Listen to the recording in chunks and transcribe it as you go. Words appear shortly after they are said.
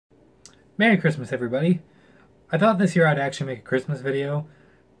Merry Christmas, everybody. I thought this year I'd actually make a Christmas video,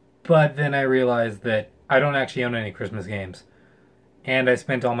 but then I realized that I don't actually own any Christmas games. And I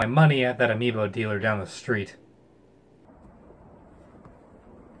spent all my money at that amiibo dealer down the street.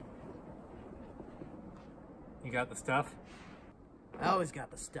 You got the stuff? I always got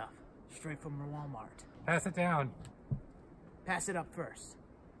the stuff. Straight from Walmart. Pass it down. Pass it up first.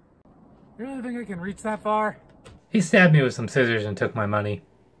 You really think I can reach that far? He stabbed me with some scissors and took my money.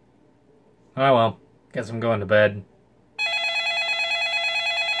 Oh well, guess I'm going to bed.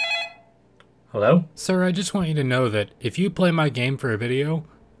 Hello? Sir, I just want you to know that if you play my game for a video,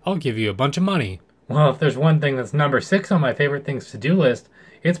 I'll give you a bunch of money. Well, if there's one thing that's number 6 on my favorite things to do list,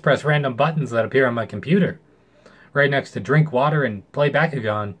 it's press random buttons that appear on my computer. Right next to drink water and play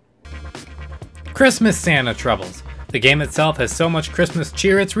Bakugan. Christmas Santa Troubles. The game itself has so much Christmas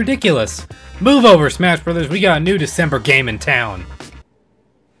cheer it's ridiculous. Move over, Smash Brothers, we got a new December game in town.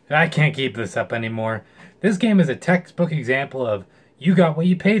 I can't keep this up anymore. This game is a textbook example of you got what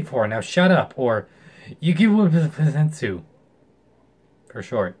you paid for, now shut up, or you give what you present to. For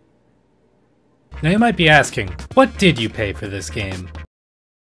short. Now you might be asking, what did you pay for this game?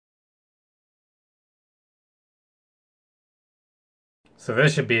 So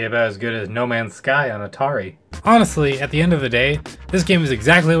this should be about as good as No Man's Sky on Atari. Honestly, at the end of the day, this game is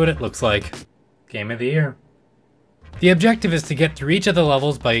exactly what it looks like. Game of the year. The objective is to get through each of the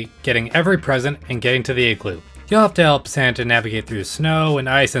levels by getting every present and getting to the igloo. You'll have to help Santa navigate through snow and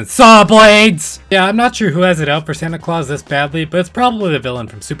ice and saw blades! Yeah, I'm not sure who has it out for Santa Claus this badly, but it's probably the villain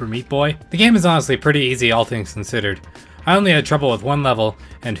from Super Meat Boy. The game is honestly pretty easy, all things considered. I only had trouble with one level,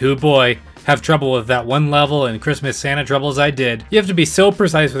 and hoo boy, have trouble with that one level in Christmas Santa Troubles I did. You have to be so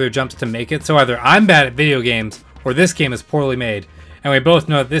precise with your jumps to make it, so either I'm bad at video games, or this game is poorly made. And we both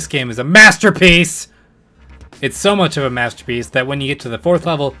know that this game is a masterpiece! It's so much of a masterpiece that when you get to the 4th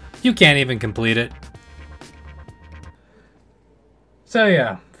level, you can't even complete it. So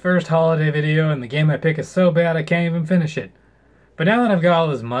yeah, first holiday video and the game I pick is so bad I can't even finish it. But now that I've got all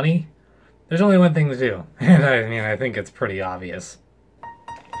this money, there's only one thing to do. And I think it's pretty obvious.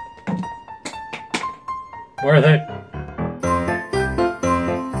 Worth it.